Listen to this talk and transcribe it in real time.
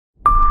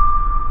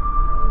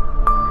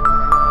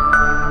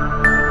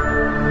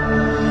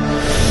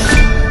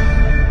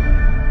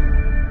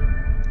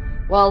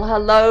Well,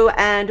 hello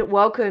and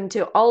welcome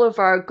to all of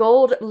our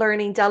Gold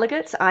Learning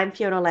delegates. I'm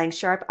Fiona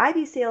Lang-Sharp,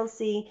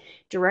 IBCLC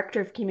Director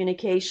of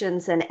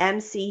Communications and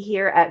MC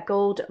here at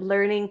Gold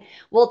Learning.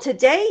 Well,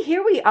 today,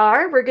 here we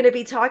are. We're going to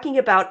be talking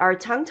about our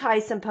Tongue Tie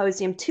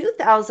Symposium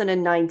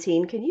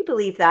 2019. Can you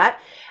believe that?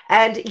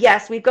 And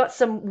yes, we've got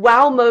some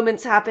wow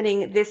moments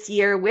happening this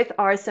year with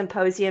our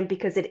symposium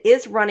because it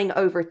is running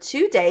over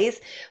 2 days,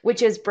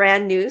 which is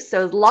brand new.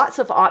 So lots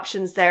of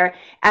options there.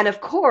 And of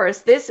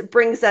course, this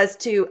brings us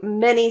to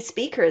many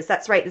speakers.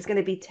 That's right. There's going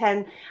to be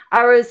 10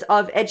 hours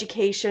of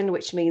education,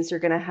 which means you're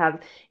going to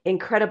have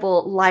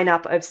incredible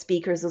lineup of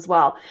speakers as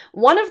well.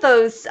 One of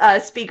those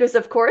speakers,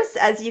 of course,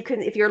 as you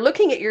can, if you're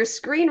looking at your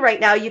screen right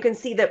now, you can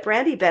see that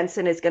Brandi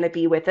Benson is going to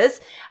be with us.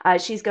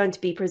 She's going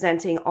to be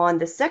presenting on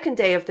the second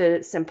day of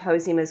the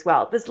symposium as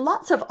well. There's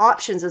lots of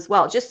options as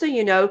well, just so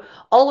you know,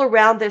 all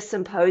around this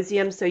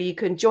symposium. So you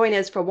can join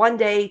us for 1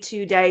 day,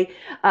 2 day,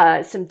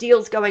 some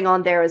deals going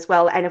on there as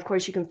well. And of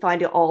course, you can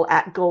find it all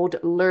at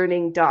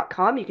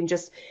goldlearning.com. You can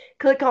just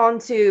click on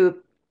to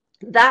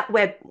that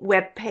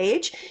web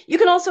page. You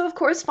can also, of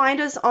course, find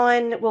us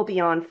we'll be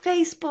on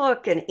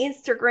Facebook and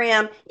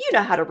Instagram. You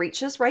know how to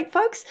reach us, right,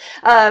 folks?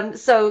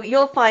 So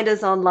you'll find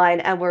us online,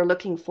 and we're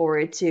looking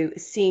forward to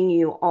seeing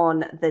you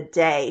on the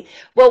day.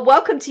 Well,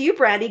 welcome to you,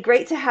 Brandi.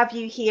 Great to have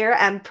you here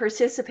and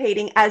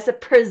participating as a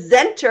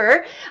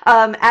presenter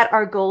at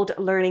our Gold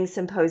Learning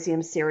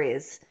Symposium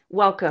series.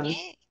 Welcome.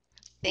 Yay.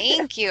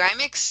 Thank you.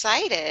 I'm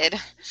excited.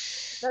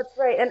 That's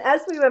right. And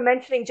as we were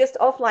mentioning just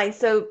offline,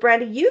 so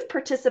Brandi, you've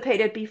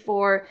participated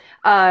before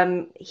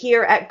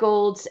here at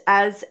Gold's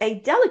as a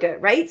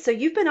delegate, right? So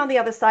you've been on the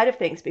other side of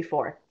things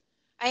before.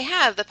 I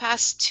have the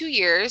past 2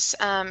 years,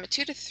 2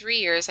 to 3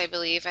 years, I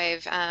believe,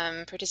 I've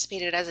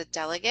participated as a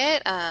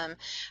delegate.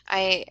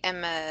 I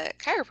am a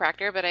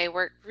chiropractor, but I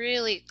work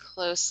really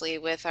closely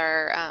with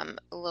our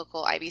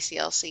local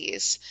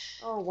IBCLCs.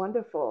 Oh,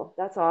 wonderful.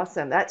 That's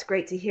awesome. That's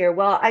great to hear.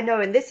 Well, I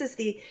know, and this is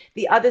the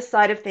other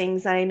side of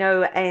things. I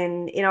know,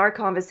 and in our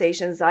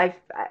conversations, I've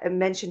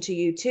mentioned to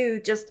you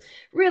too, just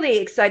really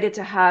excited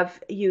to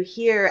have you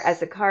here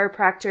as a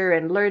chiropractor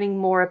and learning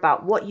more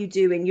about what you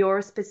do in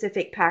your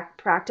specific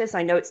practice.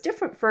 I know it's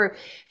different for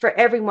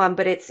everyone,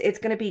 but it's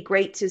going to be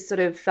great to sort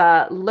of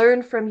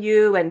learn from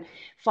you and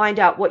find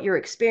out what your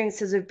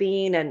experiences have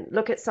been and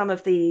look at some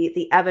of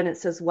the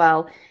evidence as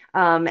well.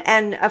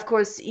 And of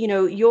course, you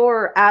know,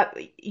 your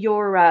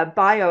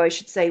bio, I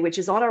should say, which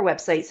is on our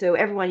website. So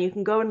everyone, you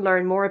can go and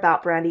learn more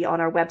about Brandi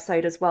on our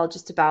website as well,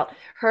 just about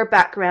her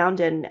background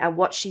and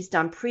what she's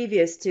done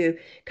previous to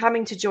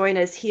coming to join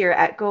us here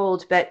at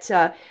Gold. But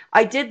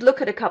I did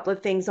look at a couple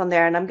of things on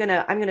there, and I'm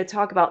gonna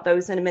talk about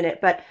those in a minute.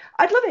 But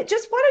I'd love it.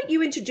 Just why don't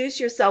you introduce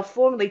yourself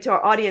formally to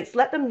our audience?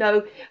 Let them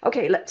know.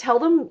 Okay, tell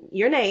them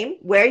your name,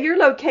 where you're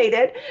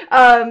located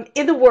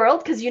in the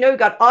world, because you know we've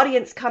got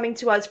audience coming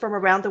to us from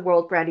around the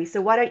world, Brandi. So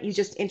why don't you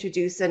just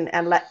introduce and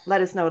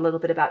let us know a little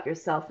bit about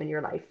yourself and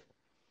your life?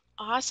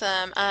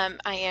 Awesome.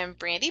 I am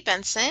Brandi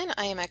Benson.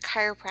 I am a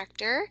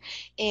chiropractor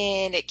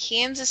in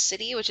Kansas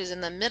City, which is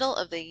in the middle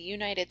of the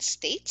United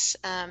States.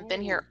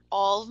 Been Oh. here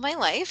all of my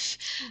life.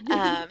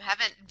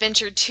 Haven't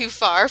ventured too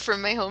far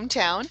from my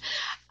hometown.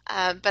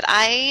 But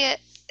I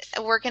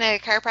work in a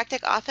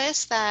chiropractic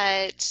office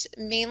that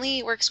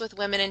mainly works with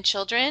women and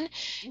children,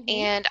 Hmm.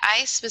 and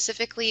I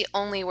specifically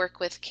only work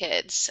with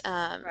kids.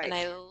 And Right.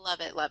 I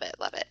love it, love it,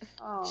 love it.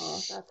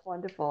 Oh, that's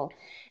wonderful.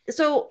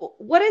 So,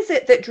 what is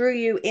it that drew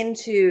you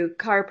into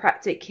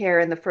chiropractic care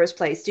in the first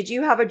place? Did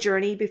you have a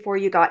journey before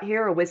you got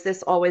here, or was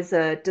this always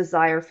a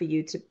desire for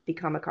you to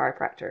become a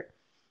chiropractor?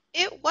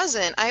 It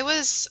wasn't. I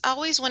was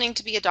always wanting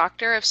to be a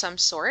doctor of some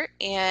sort,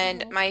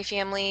 and Hmm. my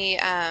family,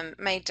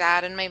 my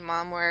dad and my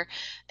mom were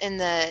in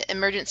the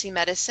emergency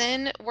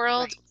medicine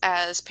world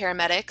Right. as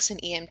paramedics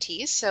and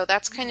EMTs, so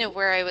that's kind Hmm. of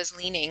where I was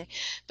leaning.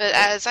 But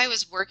Right. as I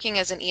was working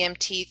as an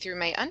EMT through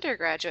my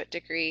undergraduate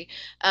degree,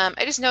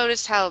 I just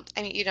noticed how,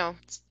 I mean,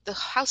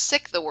 how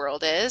sick the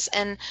world is,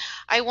 and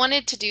I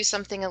wanted to do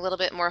something a little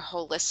bit more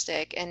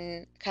holistic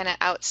and kind of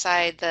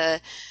outside the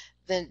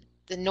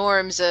the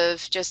norms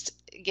of just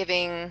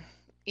giving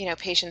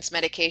patients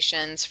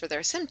medications for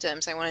their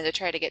symptoms. I wanted to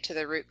try to get to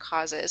the root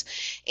causes,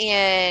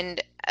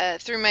 and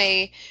through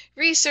my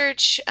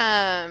research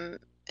and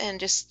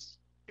just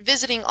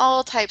visiting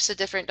all types of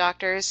different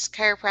doctors,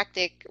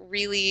 chiropractic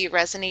really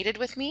resonated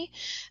with me,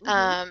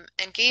 Hmm.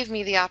 and gave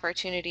me the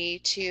opportunity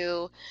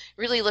to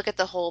really look at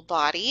the whole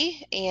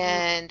body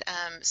and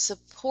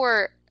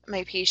support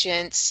my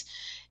patients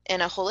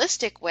in a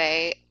holistic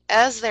way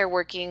as they're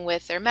working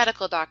with their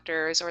medical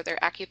doctors or their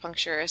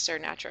acupuncturists or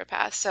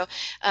naturopaths. So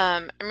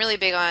I'm really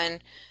big on,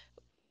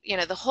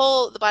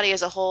 the body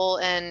as a whole,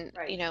 and,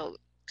 Right.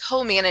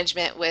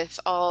 co-management with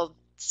all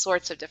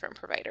sorts of different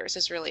providers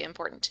is really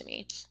important to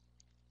me.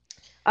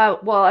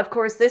 Well, of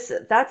course,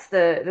 that's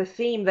the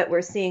theme that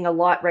we're seeing a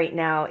lot right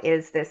now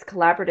is this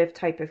collaborative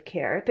type of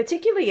care,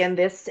 particularly in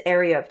this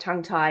area of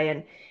tongue tie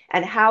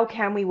and how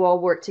can we all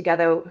work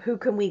together? Who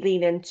can we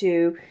lean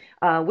into?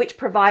 Which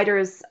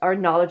providers are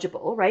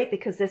knowledgeable, right?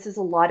 Because this is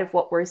a lot of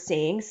what we're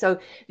seeing. So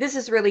this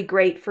is really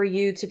great for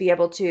you to be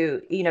able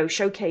to,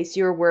 showcase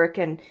your work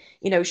and,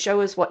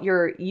 show us what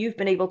you've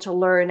been able to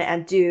learn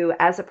and do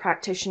as a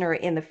practitioner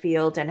in the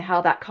field and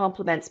how that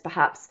complements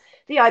perhaps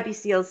the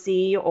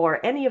IBCLC or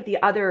any of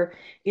the other,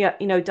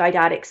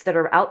 didactics that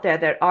are out there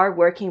that are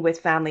working with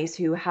families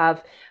who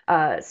have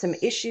some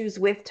issues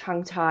with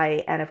tongue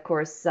tie. And of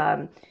course,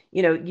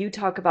 you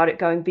talk about it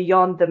going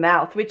beyond the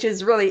mouth, which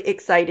is really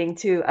exciting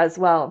too, as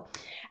well.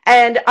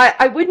 And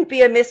I wouldn't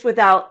be amiss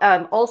without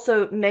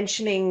also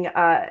mentioning,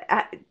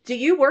 do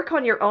you work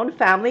on your own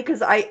family?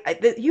 Because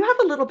you have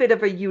a little bit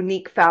of a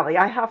unique family,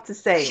 I have to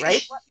say,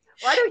 right?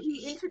 Why don't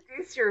you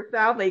introduce your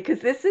family? Because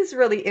this is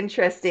really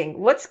interesting.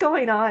 What's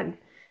going on,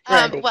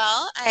 Brandi?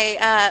 Well,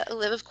 I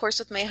live, of course,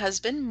 with my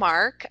husband,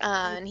 Mark,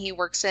 and he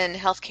works in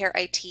healthcare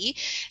IT.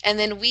 And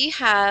then we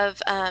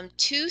have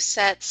two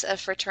sets of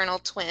fraternal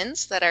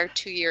twins that are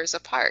 2 years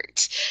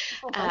apart.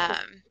 Oh my goodness.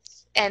 Um,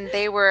 and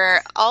they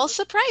were all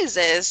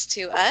surprises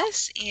to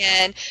us.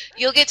 And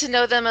you'll get to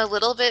know them a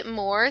little bit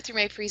more through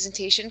my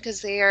presentation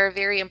because they are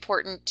very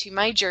important to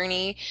my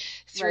journey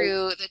Right,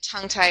 through the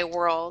tongue tie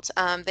world.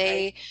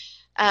 right.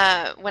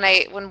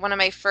 When one of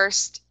my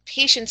first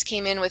patients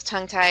came in with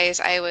tongue ties,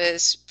 I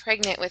was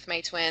pregnant with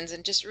my twins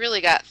and just really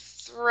got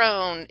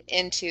thrown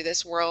into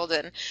this world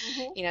and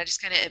Hmm.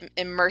 just kind of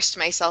immersed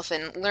myself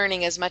in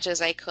learning as much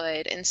as I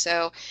could. And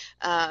so,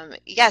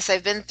 yes,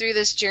 I've been through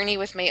this journey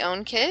with my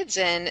own kids,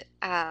 and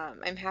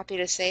I'm happy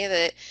to say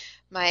that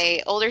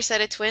my older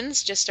set of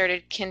twins just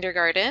started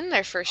kindergarten,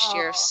 their first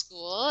year of Oh,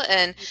 school,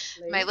 and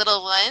my lovely.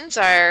 little ones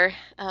are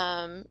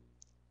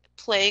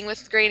playing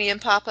with Granny and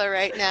Papa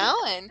right now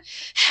and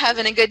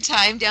having a good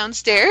time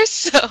downstairs.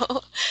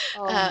 So,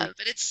 Oh my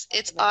but it's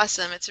goodness.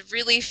 awesome. It's a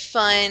really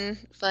fun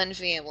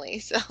family.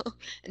 So,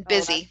 and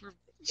Oh, that's busy.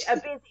 a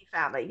busy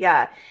family.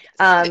 Yeah.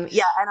 Yes.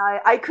 Yeah. And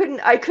I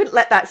couldn't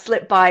let that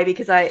slip by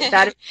because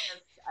that is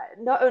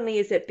not only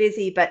is it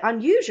busy, but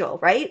unusual,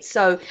 right?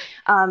 So,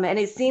 and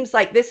it seems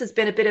like this has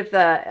been a bit of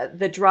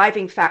the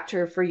driving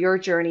factor for your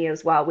journey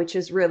as well, which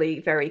is really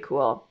very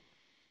cool.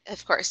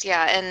 Of course,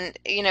 yeah. And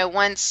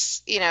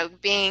once,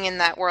 being in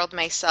that world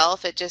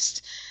myself, it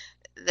just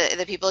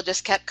the people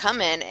just kept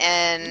coming,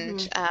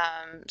 and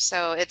Hmm.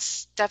 so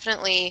it's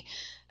definitely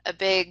a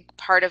big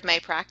part of my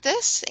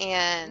practice,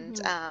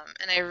 Hmm.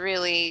 and I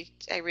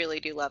really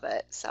do love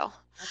it. So,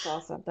 That's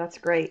awesome. That's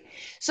great.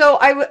 So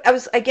I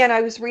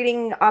was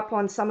reading up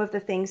on some of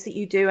the things that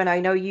you do, and I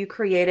know you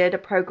created a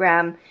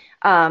program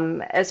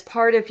as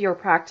part of your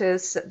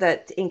practice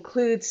that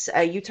includes,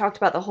 you talked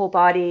about the whole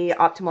body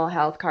optimal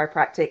health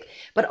chiropractic,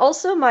 but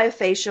also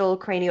myofascial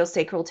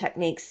craniosacral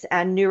techniques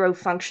and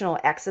neurofunctional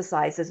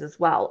exercises as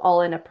well,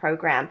 all in a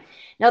program.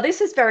 Now,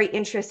 this is very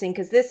interesting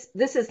because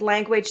this is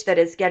language that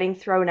is getting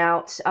thrown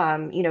out.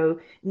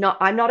 Not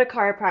I'm not a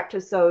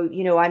chiropractor, so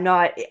I'm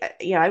not I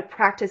don't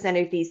practice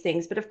any of these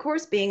things, but of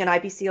course, being an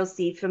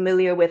IBCLC,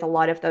 familiar with a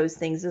lot of those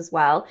things as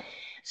well.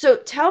 So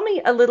tell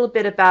me a little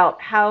bit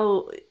about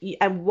how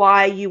and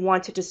why you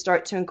wanted to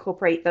start to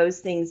incorporate those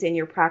things in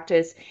your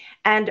practice.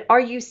 And are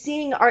you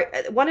seeing, are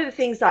one of the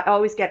things that I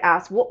always get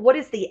asked, what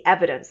is the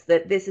evidence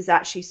that this is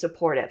actually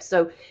supportive?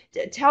 So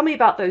tell me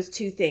about those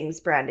two things,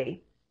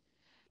 Brandy.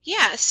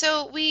 yeah,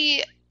 so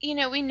we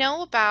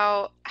know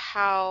about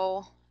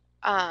how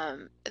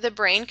the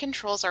brain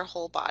controls our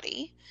whole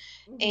body.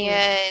 Hmm.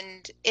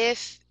 And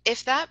if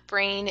that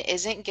brain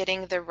isn't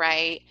getting the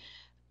right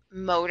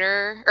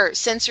motor or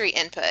sensory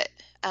input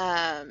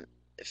um,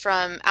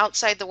 from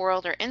outside the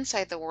world or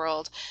inside the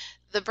world,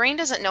 the brain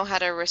doesn't know how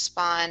to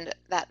respond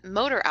that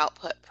motor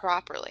output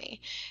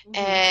properly. Hmm.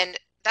 And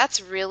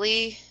that's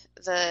really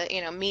the,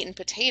 meat and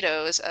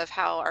potatoes of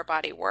how our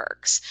body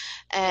works.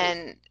 Right.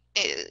 And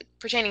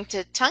pertaining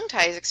to tongue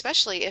ties,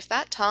 especially if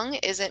that tongue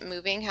isn't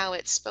moving how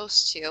it's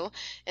supposed to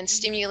and Hmm.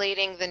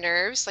 stimulating the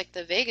nerves like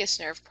the vagus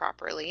nerve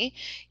properly,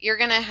 you're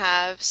going to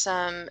have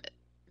some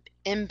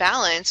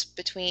imbalance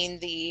between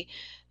the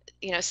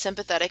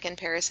sympathetic and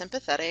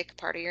parasympathetic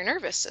part of your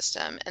nervous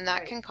system, and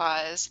that Right. can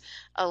cause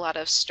a lot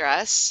of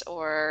stress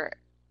or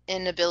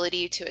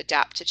inability to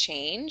adapt to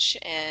change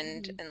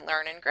Hmm. and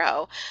learn and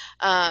grow.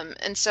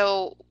 And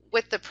so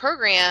with the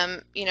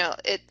program,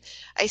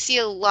 I see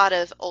a lot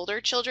of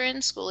older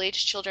children, school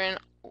age children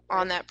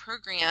on Right. that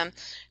program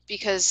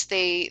because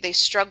they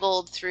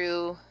struggled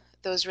through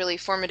those really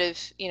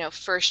formative,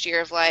 first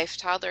year of life,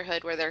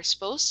 toddlerhood, where they're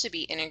supposed to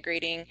be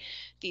integrating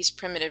these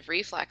primitive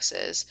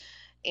reflexes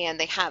and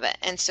they haven't.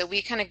 And so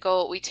we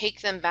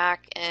take them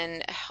back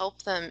and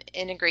help them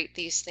integrate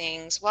these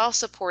things while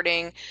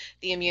supporting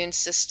the immune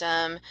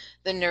system,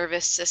 the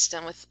nervous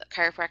system with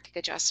chiropractic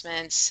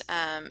adjustments,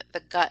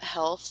 the gut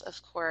health,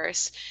 of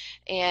course,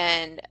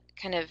 and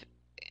kind of,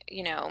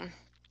 you know,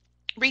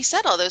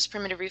 reset all those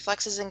primitive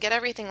reflexes and get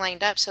everything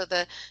lined up so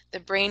the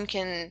brain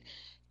can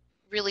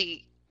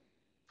really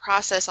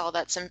process all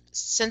that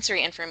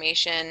sensory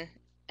information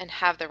and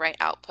have the right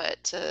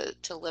output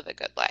to live a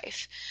good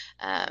life.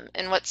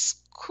 And what's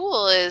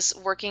cool is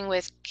working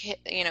with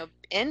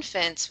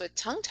infants with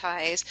tongue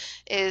ties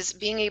is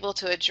being able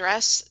to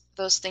address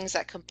those things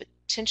that could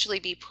potentially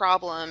be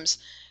problems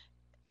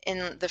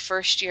in the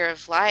first year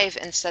of life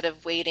instead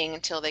of waiting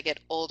until they get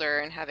older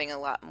and having a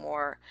lot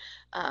more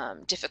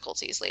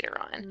difficulties later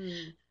on.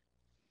 Mm.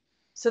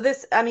 So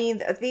this, I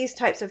mean, these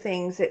types of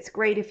things, it's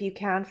great if you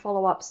can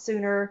follow up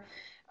sooner.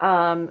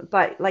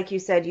 But like you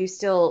said, you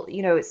still,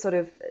 it's sort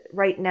of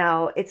right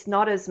now, it's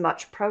not as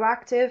much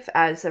proactive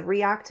as a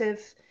reactive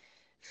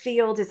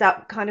field. Is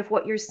that kind of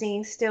what you're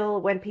seeing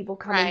still when people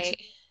come into?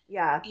 Right.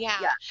 Yeah, Yeah.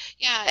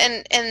 Yeah.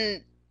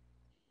 And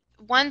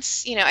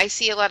once, I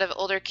see a lot of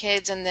older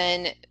kids, and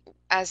then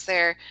as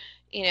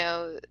you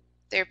know,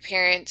 their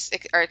parents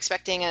are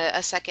expecting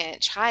a second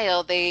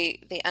child, they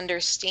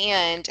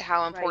understand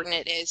how right. important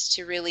it is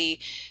to really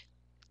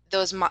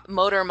those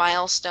motor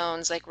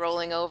milestones like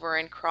rolling over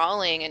and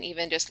crawling and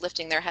even just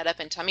lifting their head up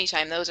in tummy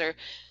time, those are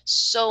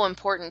so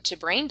important to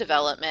brain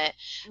development.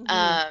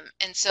 Mm-hmm.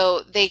 And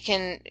so we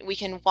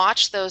can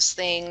watch those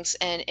things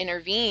and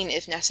intervene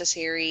if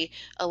necessary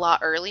a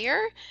lot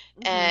earlier.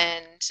 Mm-hmm.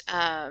 And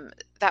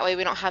that way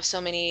we don't have so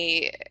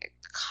many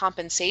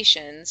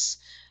compensations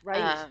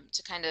Right.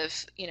 to kind of,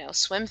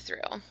 swim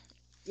through.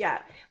 Yeah.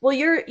 Well,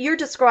 you're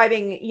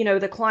describing,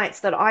 the clients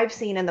that I've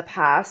seen in the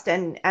past,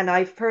 and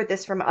I've heard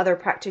this from other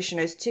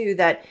practitioners too,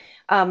 that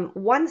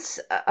once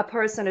a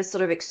person is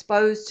sort of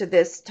exposed to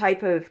this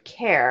type of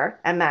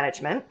care and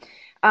management,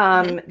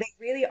 Hmm. they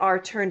really are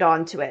turned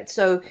on to it.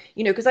 So,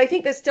 because I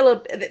think there's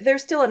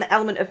still an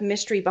element of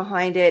mystery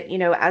behind it,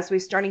 as we're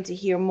starting to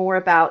hear more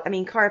about, I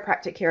mean,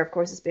 chiropractic care, of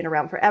course, has been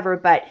around forever,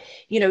 but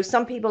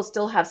some people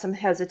still have some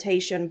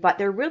hesitation, but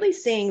they're really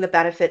seeing the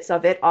benefits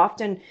of it.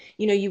 Often,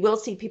 you will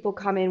see people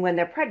come in when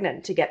they're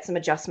pregnant to get some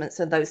adjustments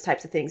and those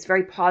types of things.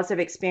 Very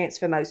positive experience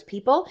for most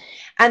people.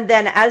 And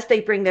then as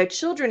they bring their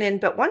children in,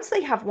 but once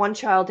they have one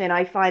child in,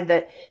 I find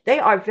that they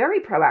are very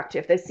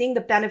proactive. They're seeing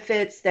the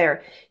benefits.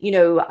 They're,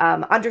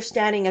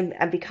 understanding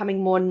and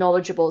becoming more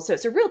knowledgeable. So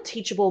it's a real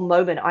teachable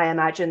moment, I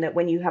imagine, that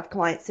when you have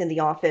clients in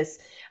the office,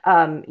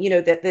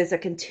 that there's a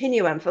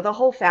continuum for the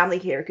whole family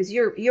here, because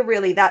you're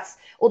really, that's,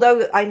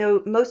 although I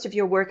know most of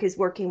your work is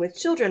working with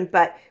children,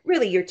 but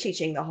really you're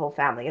teaching the whole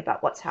family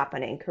about what's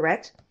happening,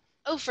 correct?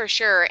 Oh, for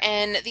sure.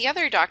 And the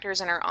other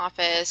doctors in our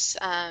office,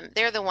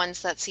 they're the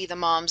ones that see the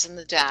moms and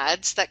the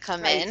dads that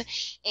come Right. in.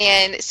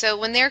 And so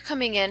when they're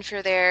coming in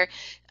for their,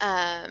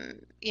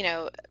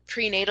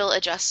 prenatal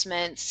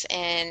adjustments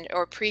and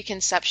or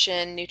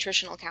preconception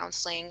nutritional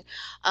counseling,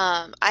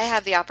 I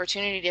have the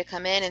opportunity to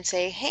come in and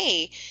say,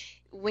 hey,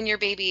 when your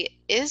baby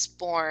is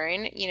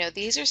born,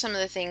 these are some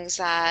of the things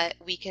that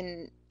we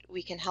can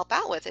help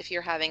out with if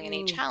you're having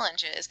any Mm,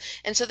 challenges.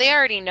 And so they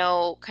already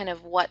know kind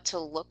of what to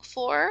look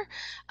for,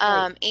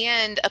 right.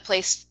 and a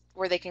place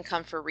where they can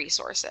come for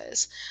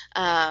resources,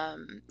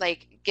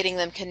 like getting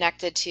them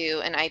connected to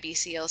an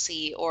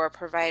IBCLC or a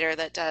provider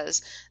that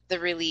does the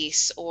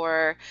release,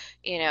 or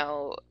you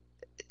know,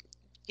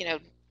 you know,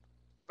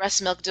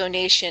 breast milk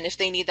donation if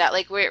they need that.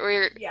 Like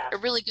we're Yeah. a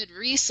really good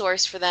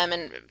resource for them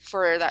and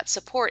for that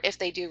support if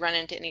they do run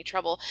into any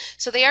trouble.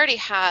 So they already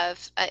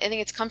have, I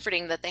think it's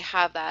comforting that they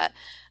have that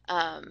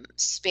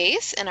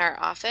space in our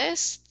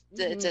office.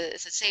 It's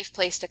Hmm. a safe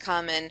place to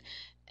come and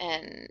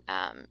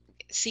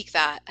seek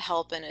that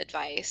help and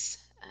advice.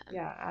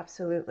 Yeah,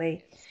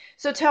 absolutely.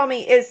 So tell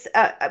me, is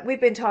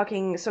we've been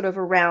talking sort of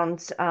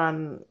around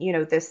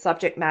this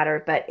subject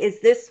matter, but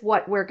is this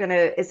what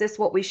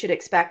we should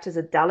expect as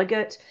a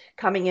delegate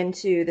coming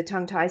into the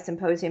tongue tie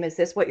symposium? Is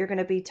this what you're going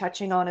to be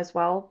touching on as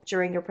well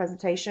during your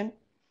presentation?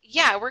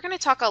 Yeah, we're going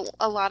to talk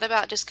a lot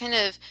about just kind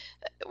of,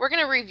 we're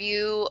going to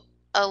review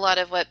a lot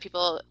of what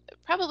people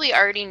probably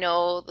already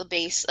know, the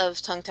base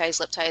of tongue ties,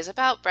 lip ties,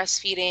 about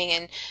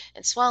breastfeeding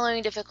and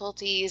swallowing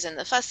difficulties and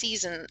the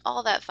fussies and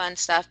all that fun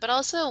stuff, but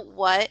also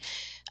what,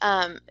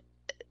 um,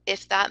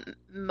 if that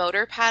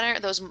motor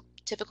pattern, those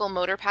typical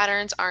motor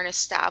patterns aren't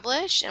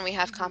established and we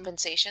have Hmm.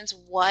 compensations,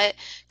 what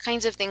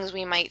kinds of things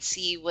we might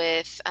see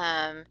with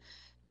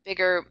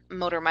bigger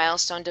motor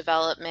milestone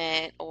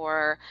development,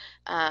 or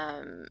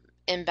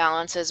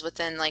imbalances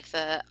within like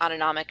the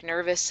autonomic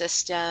nervous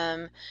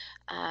system,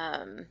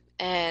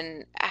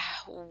 and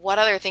what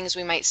other things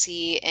we might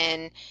see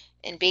in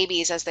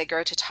babies as they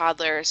grow to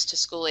toddlers, to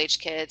school age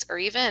kids, or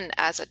even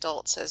as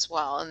adults as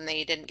well, and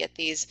they didn't get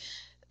these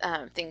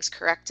things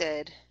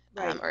corrected,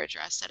 Right. or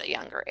addressed at a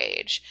younger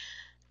age.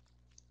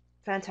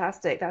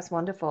 Fantastic. That's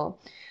wonderful.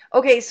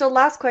 Okay, so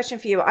last question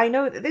for you. I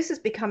know that this is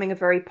becoming a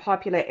very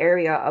popular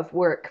area of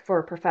work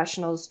for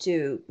professionals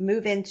to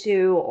move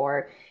into,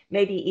 or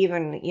maybe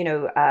even,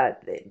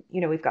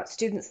 we've got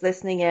students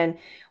listening in.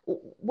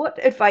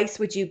 What advice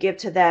would you give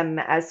to them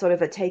as sort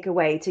of a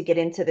takeaway to get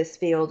into this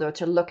field, or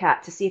to look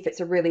at to see if it's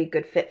a really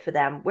good fit for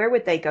them? Where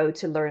would they go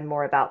to learn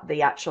more about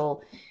the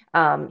actual,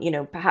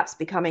 perhaps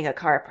becoming a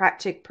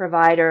chiropractic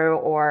provider,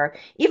 or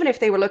even if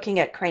they were looking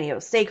at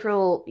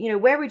craniosacral,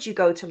 where would you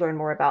go to learn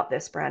more about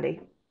this,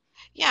 Brandy?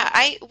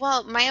 Yeah,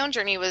 well, my own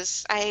journey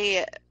was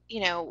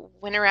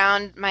went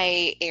around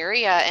my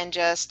area and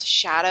just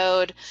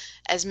shadowed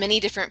as many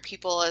different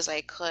people as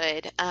I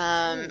could,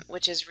 Mm,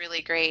 which is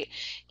really great.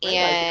 great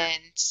idea.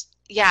 And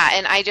yeah,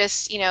 and I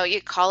just,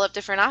 you call up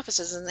different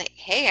offices and say,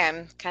 "Hey,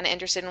 I'm kind of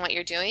interested in what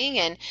you're doing."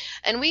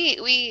 And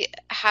we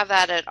have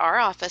that at our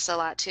office a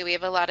lot too. We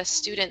have a lot of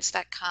students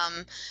that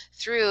come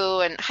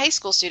through, and high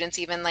school students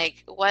even,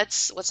 like,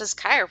 what's this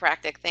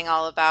chiropractic thing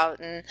all about?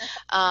 And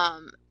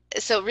um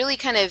so really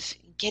kind of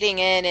getting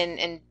in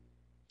and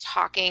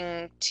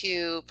talking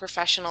to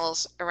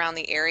professionals around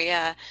the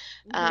area,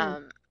 Mhm,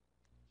 um,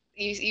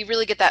 you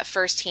really get that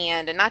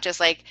firsthand, and not just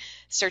like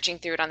searching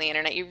through it on the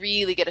internet. You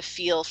really get a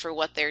feel for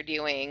what they're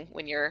doing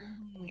when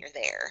mhm. you're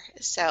there.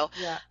 So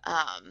Yeah,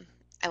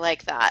 I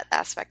like that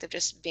aspect of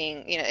just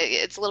being,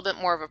 it's a little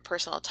bit more of a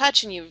personal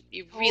touch, and you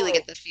really totally.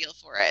 get the feel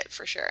for it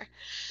for sure.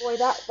 Boy,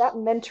 that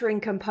mentoring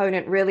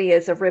component really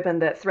is a ribbon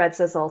that threads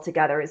us all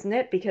together, isn't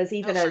it? Because Oh,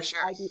 even for as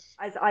sure.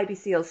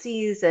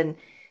 IBCLCs, and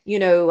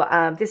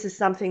this is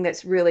something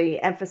that's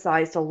really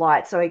emphasized a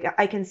lot. So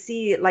I can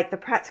see like the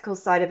practical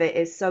side of it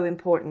is so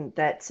important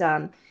that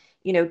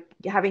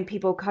having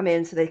people come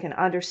in so they can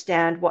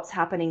understand what's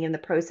happening in the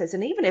process,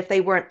 and even if they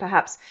weren't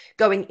perhaps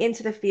going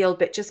into the field,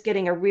 but just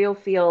getting a real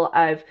feel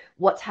of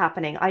what's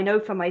happening. I know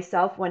for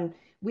myself when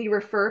we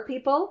refer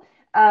people,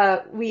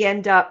 we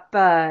end up,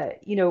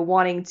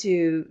 wanting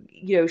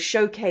to,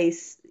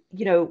 showcase,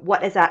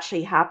 what is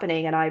actually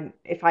happening. And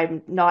if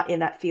I'm not in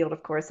that field,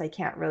 of course, I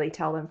can't really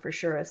tell them for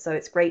sure. So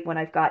it's great when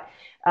I've got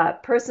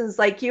persons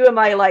like you in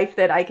my life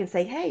that I can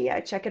say, hey, yeah,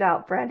 check it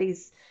out.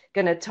 Brandy's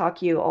going to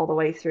talk you all the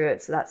way through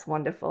it. So that's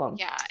wonderful.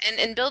 Yeah,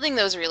 and building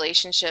those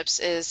relationships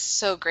is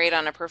so great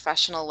on a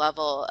professional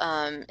level.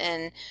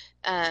 And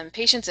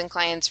patients and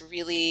clients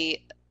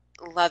really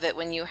love it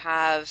when you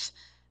have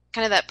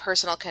kind of that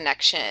personal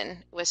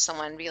connection with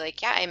someone. Be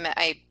like, yeah,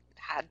 I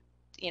had,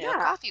 Yeah.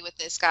 coffee with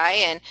this guy,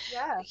 and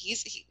Yeah. he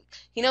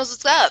knows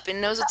what's up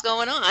and knows what's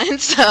going on.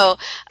 So,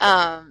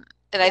 and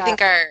I Yeah.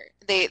 think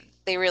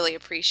they really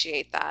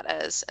appreciate that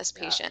as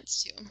Yeah.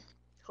 patients too.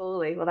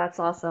 Totally. Well, that's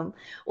awesome.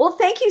 Well,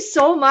 thank you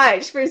so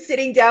much for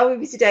sitting down with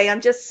me today.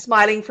 I'm just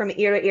smiling from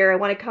ear to ear. I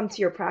want to come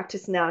to your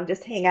practice now and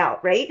just hang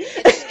out, right?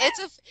 It's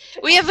a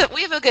we have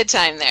a good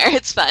time there.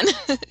 It's fun.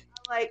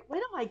 Like, when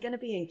am I going to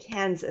be in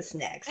Kansas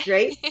next,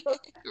 right?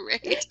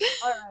 Right.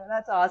 All right,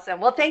 that's awesome.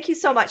 Well, thank you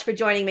so much for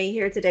joining me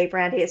here today,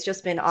 Brandy. It's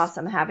just been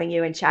awesome having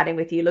you and chatting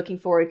with you. Looking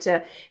forward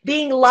to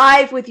being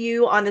live with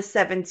you on the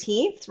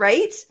 17th,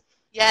 right?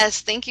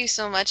 Yes, thank you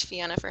so much,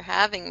 Fiona, for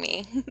having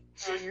me.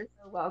 Oh, you're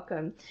so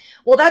welcome.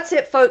 Well, that's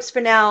it, folks, for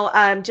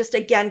now. Just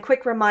again,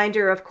 quick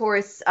reminder, of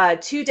course,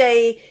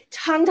 2-day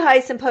Tongue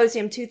Tie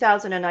Symposium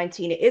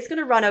 2019. It is going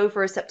to run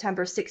over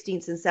September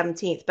 16th and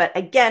 17th. But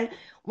again,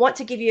 want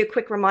to give you a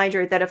quick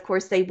reminder that, of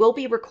course, they will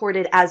be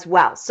recorded as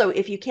well. So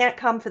if you can't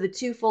come for the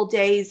 2 full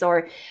days,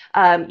 or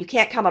you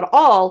can't come at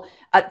all,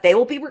 they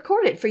will be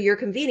recorded for your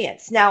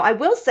convenience. Now, I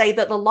will say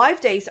that the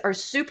live days are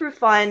super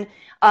fun.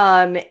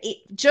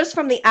 Just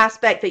from the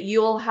aspect that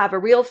you'll have a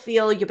real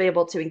feel, you'll be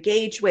able to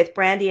engage with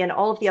Brandy and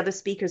all of the other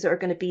speakers that are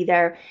going to be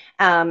there.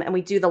 And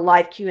we do the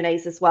live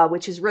Q&As as well,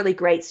 which is really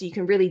great. So you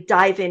can really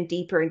dive in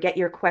deeper and get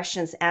your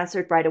questions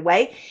answered right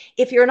away.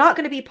 If you're not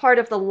going to be part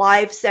of the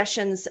live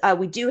sessions,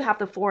 we do have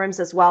the forums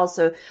as well.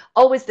 So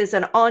always there's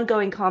an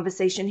ongoing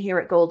conversation here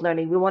at Gold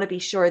Learning. We want to be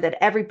sure that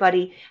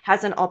everybody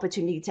has an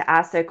opportunity to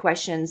ask their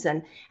questions.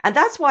 And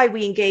that's why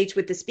we engage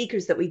with the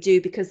speakers that we do,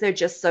 because they're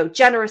just so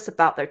generous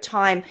about their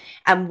time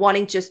and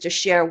wanting just to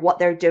share what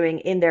they're doing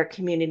in their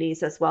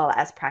communities as well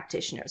as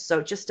practitioners.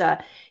 So just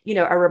a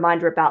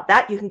reminder about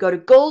that. You can go to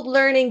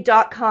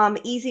goldlearning.com,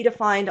 easy to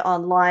find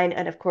online.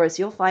 And of course,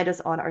 you'll find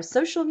us on our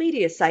social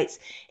media sites,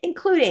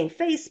 including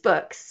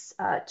Facebook,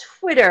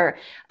 Twitter.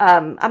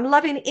 I'm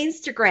loving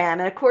Instagram,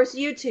 and of course,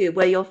 YouTube,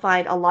 where you'll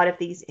find a lot of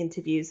these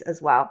interviews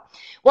as well.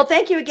 Well,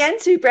 thank you again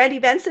to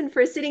Brandi Benson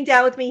for sitting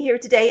down with me here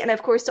today. And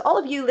of course, to all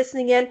of you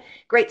listening in,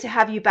 great to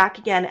have you back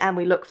again. And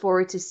we look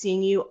forward to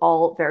seeing you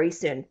all very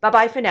soon. Bye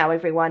bye for now,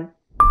 everyone.